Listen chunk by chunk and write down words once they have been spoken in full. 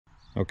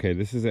Okay,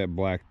 this is that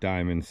black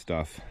diamond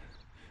stuff.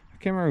 I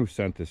can't remember who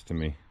sent this to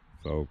me.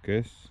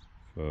 Focus,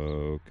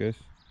 focus.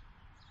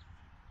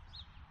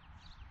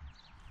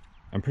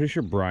 I'm pretty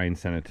sure Brian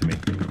sent it to me.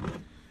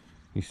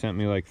 He sent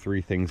me like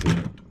 3 things,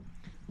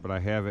 but I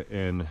have it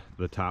in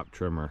the top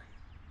trimmer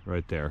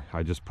right there.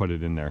 I just put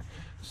it in there.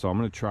 So I'm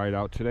gonna try it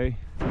out today.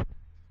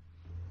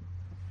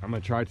 I'm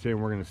gonna try it today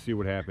and we're gonna see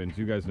what happens.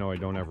 You guys know I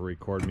don't ever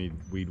record me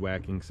weed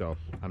whacking, so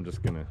I'm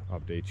just gonna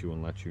update you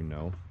and let you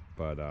know.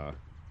 But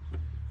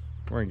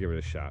we're gonna give it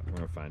a shot. We're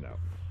gonna find out.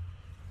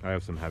 I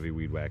have some heavy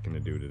weed whacking to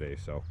do today,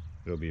 so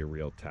it'll be a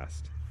real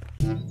test.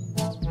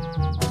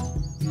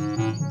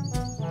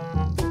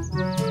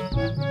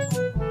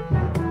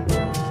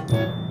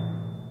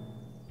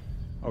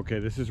 Okay,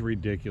 this is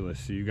ridiculous.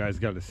 So you guys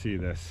got to see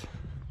this.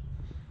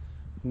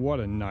 What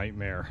a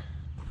nightmare.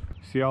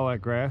 See all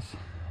that grass?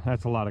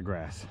 That's a lot of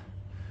grass.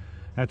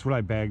 That's what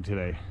I bagged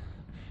today.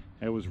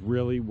 It was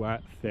really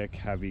wet, thick,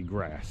 heavy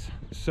grass.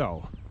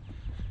 So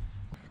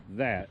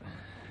that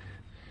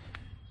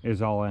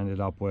is all I ended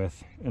up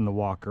with in the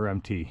Walker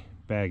MT,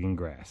 bagging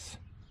grass.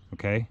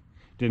 Okay,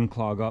 didn't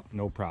clog up,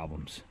 no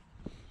problems.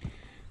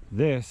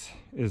 This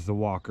is the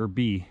Walker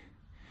B.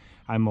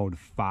 I mowed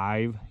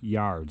 5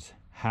 yards,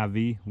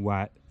 heavy,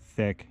 wet,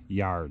 thick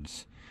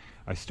yards.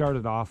 I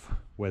started off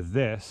with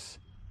this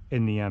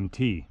in the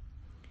MT,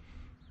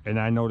 and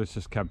I noticed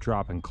this kept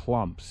dropping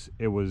clumps.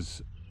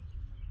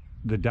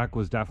 The deck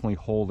was definitely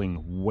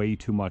holding way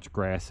too much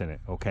grass in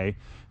it. Okay,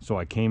 so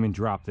I came and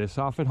dropped this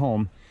off at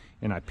home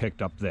and I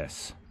picked up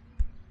this.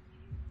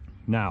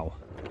 Now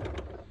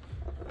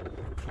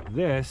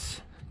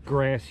this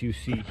grass you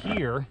see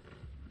here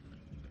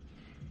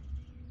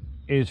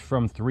is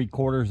from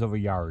 3/4 of a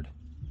yard,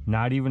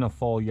 not even a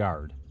full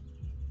yard.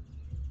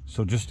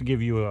 So just to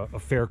give you a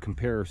fair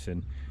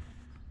comparison,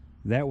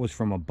 that was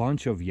from a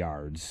bunch of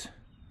yards.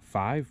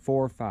 5,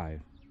 4,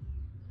 5.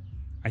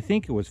 I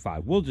think it was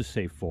 5. We'll just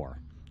say 4,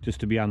 just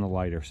to be on the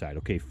lighter side.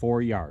 Okay,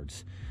 4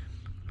 yards.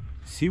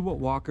 See what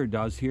Walker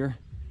does here?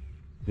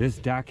 This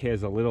deck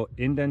has a little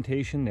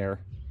indentation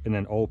there and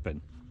then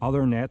open.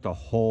 Other than that, the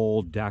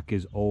whole deck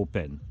is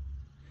open.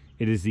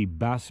 It is the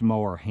best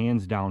mower,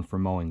 hands down, for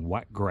mowing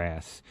wet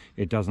grass.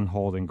 It doesn't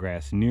hold in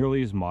grass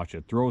nearly as much.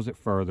 It throws it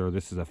further.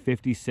 This is a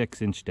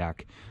 56-inch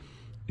deck.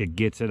 It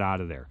gets it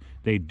out of there.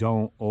 They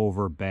don't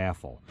over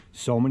baffle.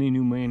 So many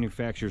new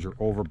manufacturers are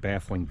over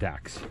baffling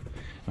decks.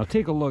 Now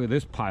take a look at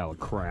this pile of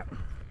crap.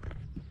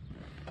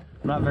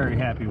 I'm not very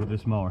happy with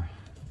this mower.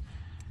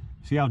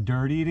 See how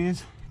dirty it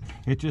is?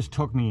 It just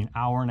took me an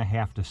hour and a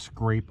half to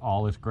scrape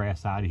all this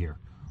grass out of here.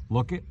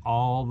 Look at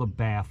all the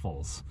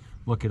baffles.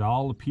 Look at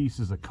all the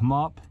pieces that come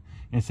up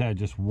instead of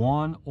just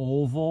one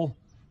oval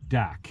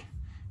deck.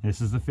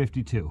 This is the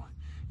 52.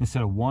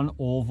 Instead of one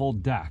oval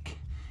deck,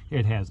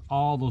 it has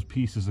all those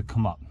pieces that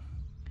come up.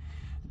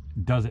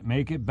 Does it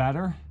make it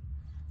better?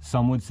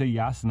 Some would say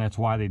yes, and that's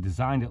why they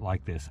designed it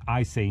like this.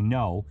 I say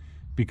no,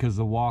 because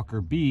the Walker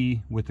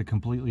B with the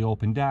completely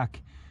open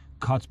deck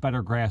cuts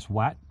better grass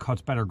wet,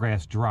 cuts better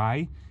grass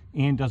dry,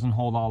 and doesn't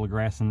hold all the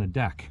grass in the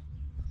deck.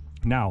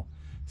 Now,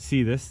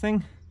 see this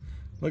thing?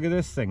 Look at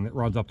this thing that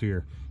runs up to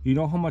here. You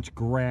know how much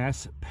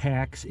grass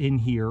packs in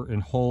here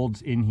and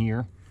holds in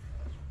here?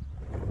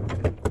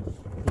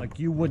 Like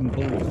you wouldn't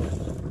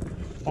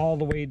believe. All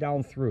the way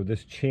down through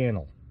this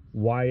channel.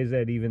 Why is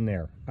that even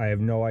there? I have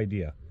no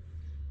idea.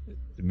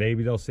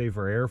 Maybe they'll say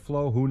for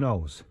airflow, who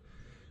knows?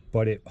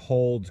 But it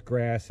holds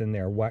grass in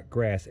there, wet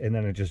grass, and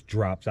then it just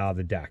drops out of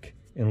the deck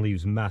and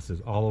leaves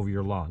messes all over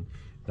your lawn.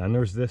 Then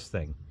there's this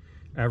thing.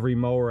 Every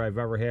mower I've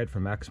ever had,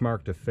 from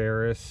Exmark to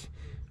Ferris,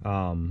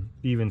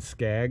 even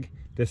Scag,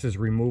 this is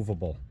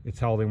removable. It's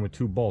held in with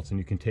 2 bolts and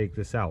you can take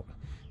this out.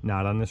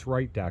 Not on this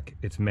right deck.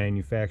 It's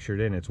manufactured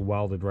in, it's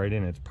welded right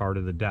in, it's part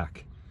of the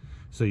deck.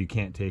 So you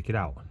can't take it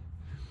out.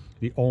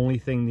 The only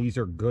thing these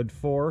are good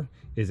for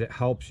is it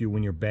helps you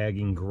when you're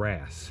bagging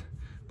grass.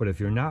 But if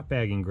you're not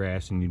bagging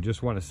grass and you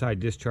just want to side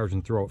discharge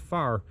and throw it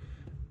far,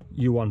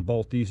 you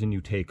unbolt these and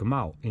you take them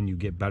out and you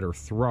get better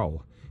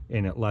throw,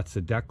 and it lets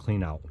the deck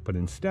clean out. But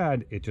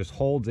instead, it just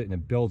holds it and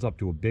it builds up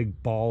to a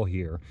big ball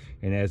here,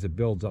 and as it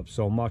builds up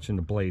so much and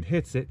the blade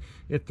hits it,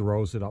 it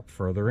throws it up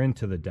further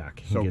into the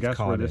deck. So guess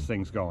where this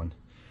thing's going?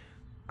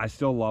 I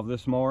still love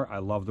this mower. I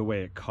love the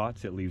way it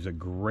cuts. It leaves a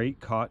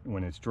great cut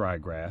when it's dry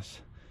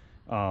grass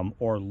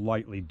or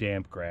lightly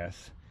damp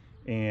grass,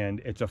 and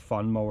it's a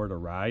fun mower to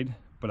ride.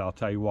 But I'll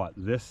tell you what,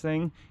 this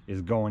thing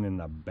is going in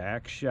the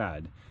back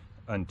shed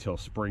until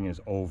spring is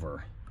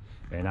over,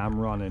 and I'm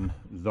running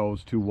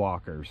those 2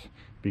 Walkers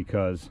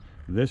because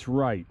this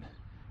right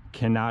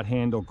cannot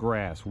handle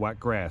grass, wet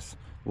grass,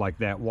 like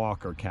that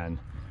Walker can.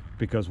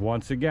 Because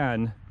once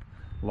again,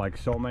 like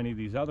so many of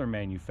these other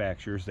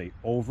manufacturers, they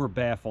over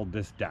baffled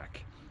this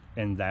deck,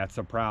 and that's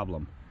a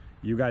problem.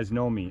 You guys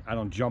know me. I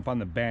don't jump on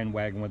the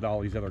bandwagon with all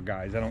these other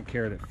guys. I don't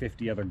care that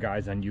 50 other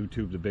guys on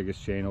YouTube, the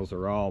biggest channels,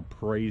 are all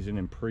praising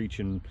and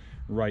preaching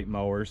right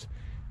mowers.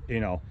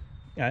 You know,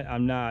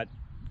 I'm not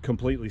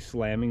completely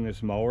slamming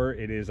this mower.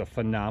 It is a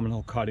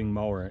phenomenal cutting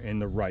mower in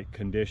the right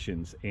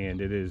conditions,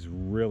 and it is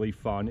really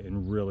fun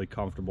and really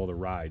comfortable to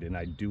ride, and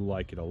I do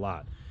like it a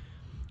lot.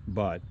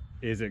 But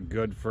is it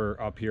good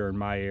for up here in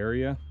my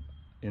area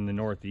in the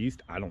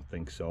Northeast? I don't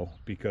think so,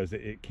 because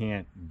it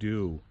can't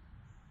do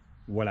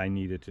what I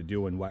need it to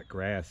do in wet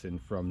grass.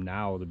 And from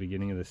now, the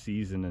beginning of the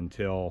season,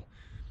 until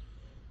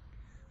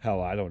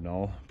hell, I don't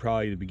know,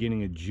 probably the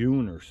beginning of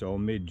June or so,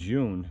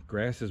 mid-June,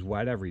 grass is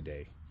wet every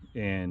day.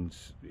 And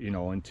you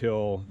know,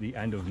 until the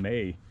end of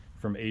May,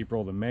 from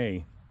April to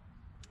May,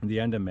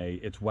 the end of May,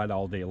 it's wet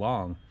all day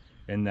long.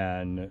 And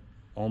then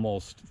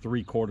almost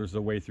 3/4 of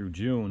the way through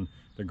June,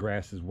 the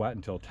grass is wet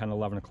until 10,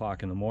 11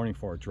 o'clock in the morning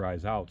before it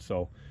dries out.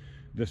 So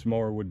this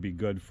mower would be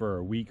good for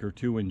a week or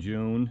two in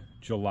June,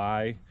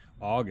 July,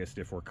 August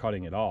if we're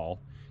cutting at all.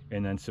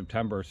 And then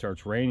September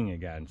starts raining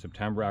again.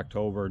 September,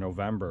 October,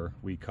 November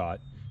we cut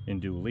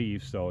and do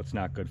leaves, so it's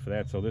not good for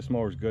that. So this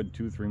mower is good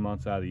 2-3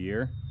 months out of the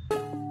year.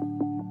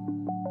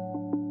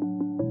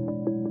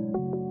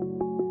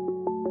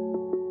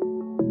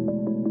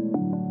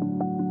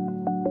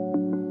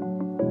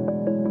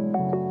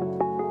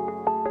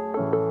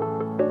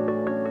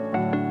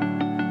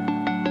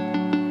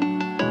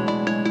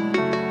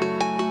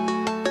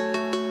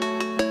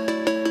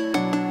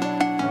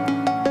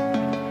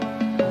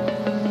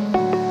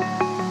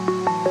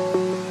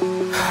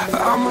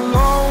 I'm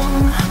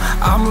alone,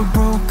 I'm a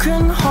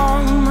broken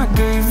home. I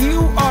gave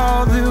you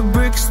all the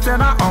bricks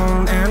that I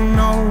own and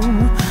know.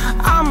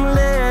 I'm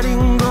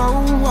letting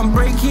go, I'm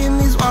breaking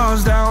these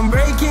walls down,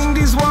 breaking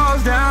these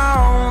walls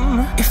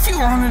down. If you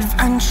want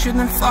adventure,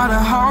 then fly to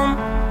home.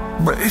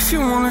 But if you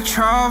wanna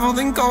travel,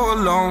 then go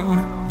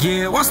alone.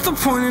 Yeah, what's the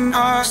point in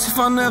us if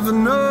I never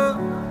know?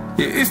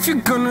 Yeah, if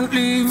you're gonna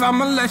leave,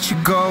 I'ma let you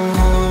go.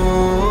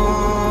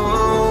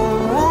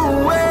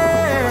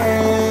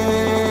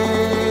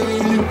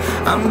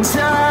 I'm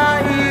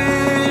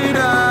tired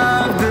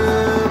of the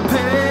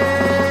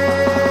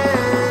pain.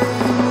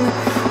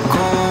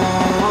 Go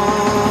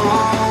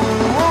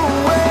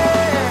away.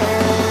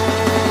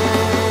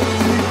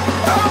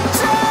 I'm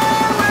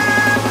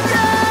tired of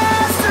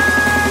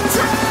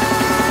yesterday.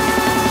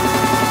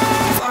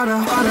 Fada,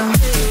 fada.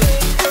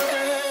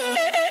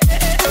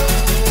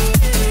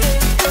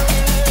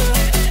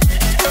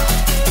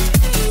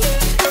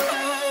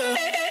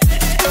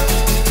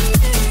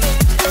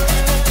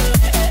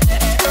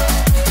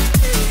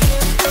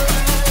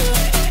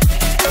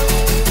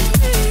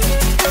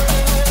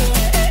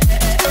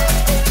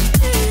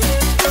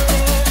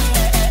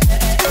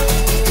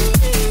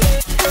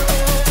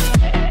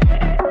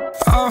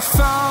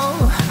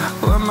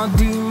 My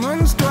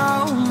demons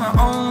dwell, my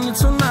own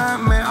little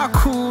nightmare, I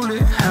call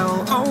it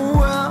hell. Oh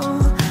well,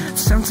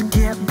 it's time to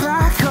get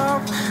back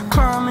up,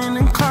 climbing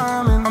and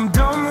climbing. I'm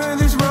done with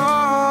this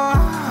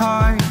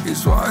ride,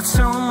 is what I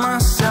tell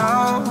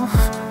myself,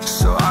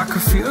 so I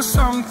could feel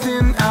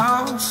something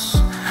else.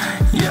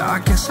 Yeah, I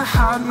guess I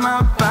had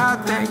my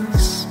bad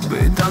days, but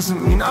it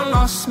doesn't mean I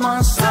lost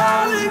my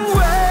styling.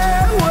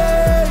 Where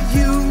were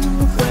you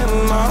when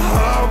my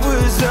heart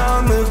was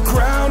on the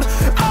ground?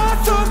 I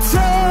thought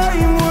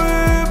time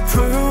would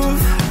prove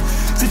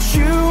that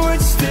you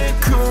would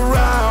stick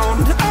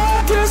around.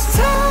 I guess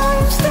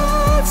time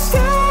stands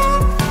still,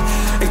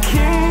 a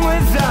king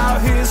without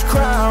his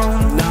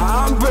crown.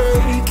 Now I'm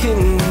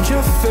breaking and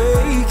you're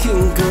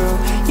faking, girl.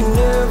 You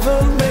never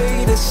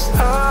made a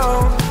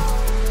sound.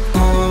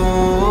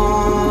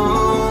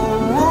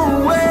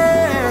 Oh, wait,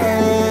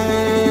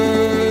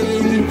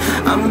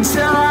 I'm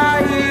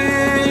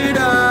tired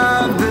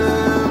of the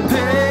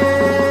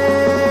pain.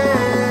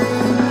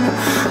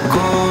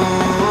 Go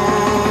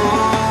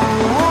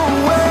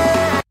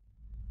away.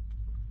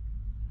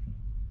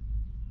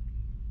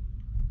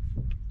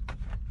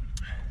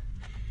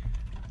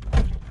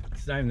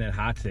 It's not even that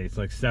hot today. It's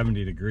like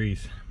 70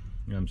 degrees.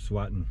 And I'm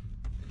sweating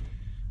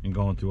and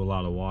going through a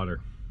lot of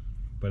water.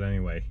 But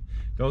anyway,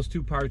 those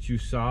two parts you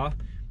saw,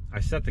 I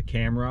set the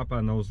camera up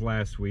on those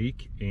last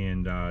week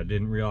and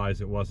didn't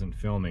realize it wasn't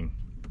filming.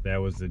 That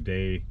was the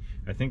day,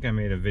 I think I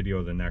made a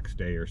video the next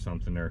day or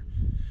something, or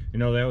you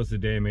know, that was the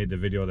day I made the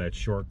video, that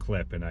short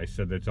clip, and I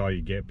said that's all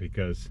you get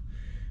because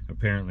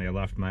apparently I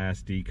left my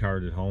SD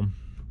card at home.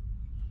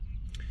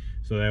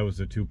 So that was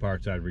the two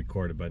parts I'd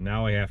recorded. But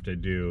now I have to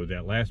do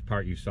that last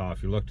part you saw.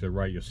 If you look to the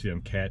right, you'll see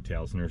them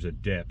cattails, and there's a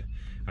dip.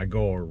 I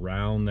go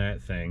around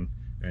that thing,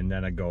 and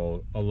then I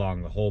go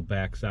along the whole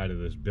back side of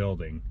this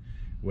building,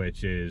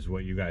 which is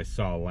what you guys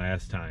saw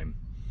last time.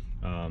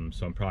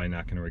 So I'm probably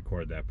not going to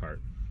record that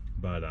part.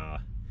 But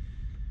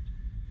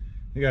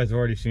you guys have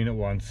already seen it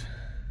once.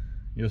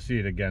 You'll see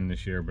it again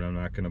this year, but I'm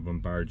not going to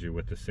bombard you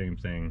with the same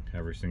thing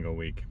every single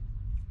week.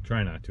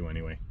 Try not to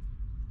anyway.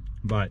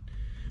 But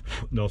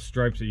those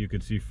stripes that you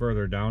could see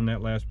further down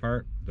that last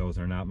part, those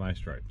are not my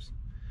stripes.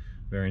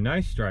 Very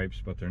nice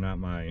stripes, but they're not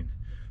mine.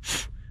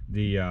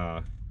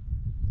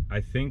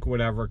 I think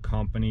whatever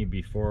company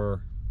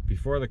before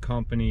the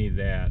company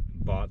that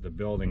bought the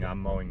building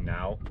I'm mowing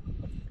now,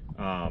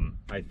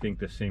 I think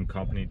the same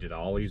company did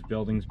all these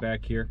buildings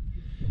back here,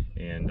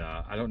 and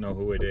I don't know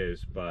who it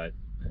is, but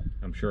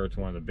I'm sure it's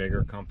one of the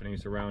bigger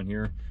companies around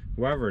here.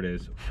 Whoever it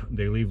is,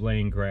 they leave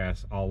laying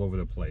grass all over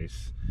the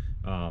place.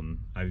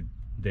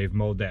 They've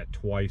mowed that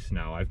twice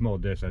now. I've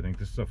mowed this. I think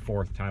this is the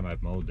 4th time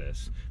I've mowed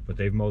this, but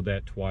they've mowed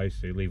that twice.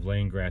 They leave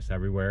laying grass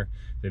everywhere.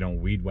 They don't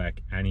weed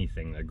whack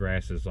anything. The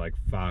grass is like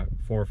 4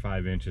 or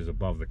 5 inches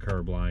above the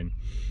curb line,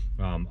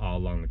 all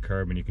along the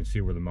curb, and you can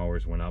see where the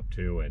mowers went up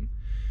to. And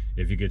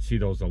if you could see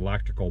those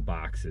electrical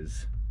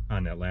boxes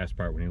on that last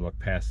part, when you look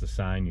past the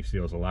sign, you see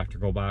those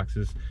electrical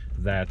boxes.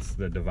 That's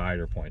the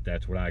divider point.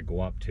 That's what I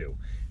go up to.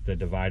 The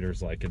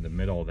divider's like in the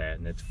middle of that,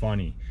 and it's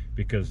funny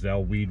because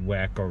they'll weed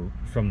whack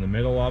from the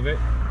middle of it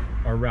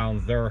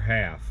around their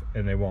half,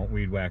 and they won't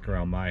weed whack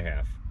around my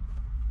half.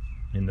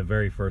 In the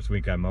very first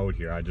week I mowed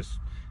here,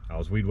 I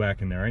was weed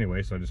whacking there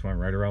anyway, so I just went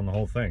right around the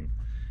whole thing.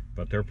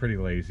 But they're pretty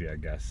lazy, I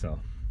guess, so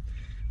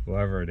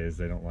whoever it is,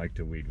 they don't like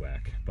to weed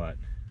whack. But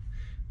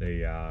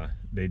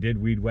they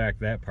did weed whack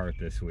that part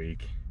this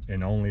week,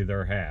 and only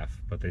their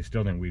half, but they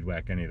still didn't weed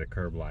whack any of the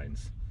curb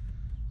lines.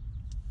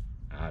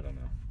 I don't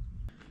know.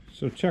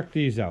 So check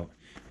these out.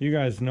 You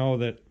guys know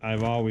that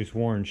I've always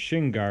worn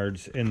shin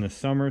guards in the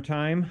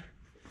summertime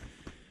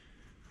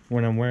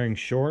when I'm wearing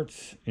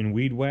shorts and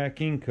weed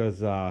whacking,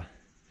 because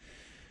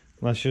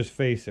let's just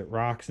face it,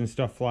 rocks and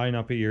stuff flying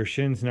up at your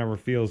shins never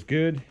feels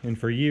good. And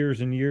for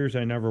years and years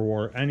I never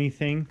wore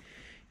anything,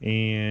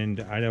 and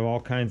I'd have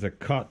all kinds of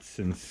cuts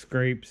and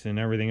scrapes and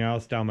everything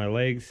else down my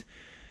legs.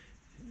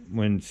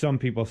 When some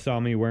people saw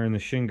me wearing the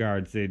shin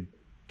guards, they'd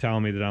tell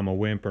me that I'm a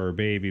wimp or a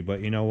baby, but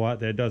you know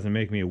what? That doesn't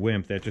make me a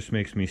wimp. That just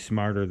makes me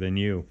smarter than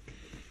you.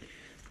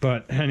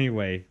 But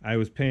anyway,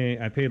 I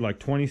paid like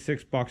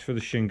 26 bucks for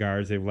the shin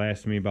guards. They've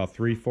lasted me about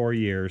 3-4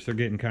 years. They're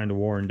getting kind of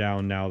worn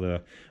down now,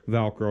 the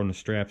Velcro and the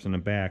straps in the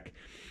back.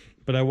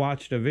 But I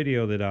watched a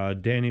video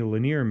that Danny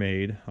Lanier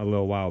made a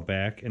little while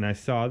back, and I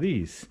saw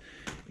these,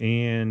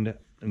 and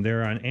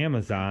they're on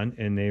Amazon,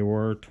 and they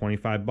were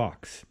 25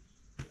 bucks.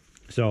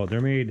 So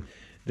they're made,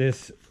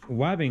 this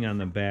webbing on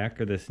the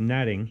back, or this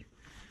netting,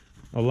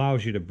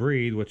 allows you to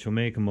breathe, which will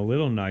make them a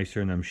little nicer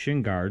than them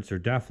shin guards. They're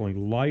definitely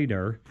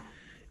lighter,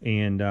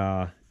 and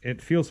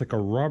it feels like a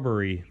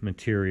rubbery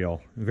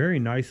material, very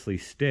nicely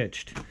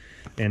stitched.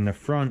 And the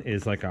front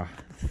is like a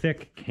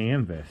thick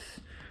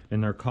canvas,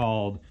 and they're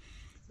called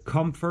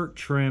Comfort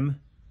Trim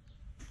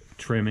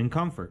and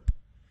Comfort.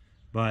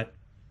 But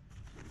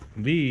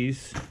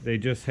these, they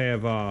just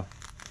have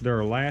they're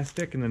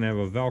elastic, and then they have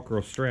a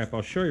Velcro strap.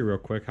 I'll show you real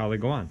quick how they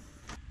go on.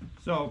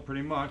 So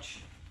pretty much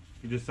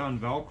you just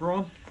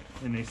unvelcro,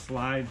 and they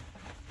slide.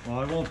 Well,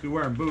 I won't be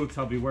wearing boots,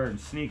 I'll be wearing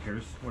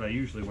sneakers, what I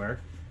usually wear.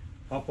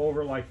 Up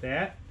over like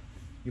that,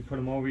 you put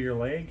them over your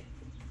leg,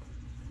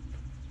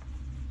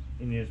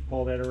 and you just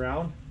pull that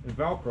around and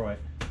Velcro it.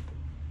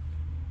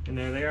 And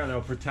there they are,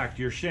 they'll protect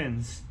your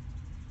shins.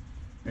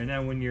 And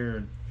then when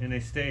and they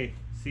stay,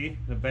 see,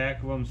 the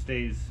back of them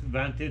stays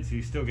vented, so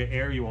you still get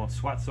air, you won't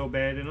sweat so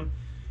bad in them.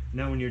 And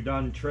then when you're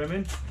done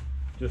trimming,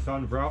 just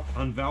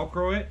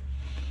unvelcro it.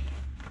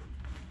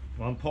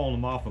 Well, I'm pulling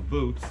them off of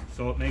boots,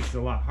 so it makes it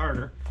a lot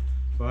harder,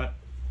 but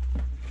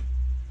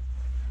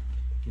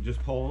you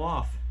just pull them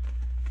off.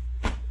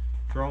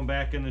 Throw them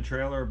back in the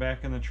trailer or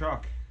back in the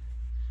truck.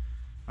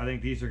 I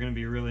think these are going to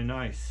be really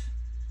nice,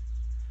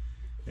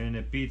 and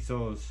it beats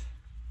those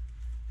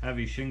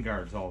heavy shin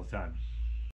guards all the time.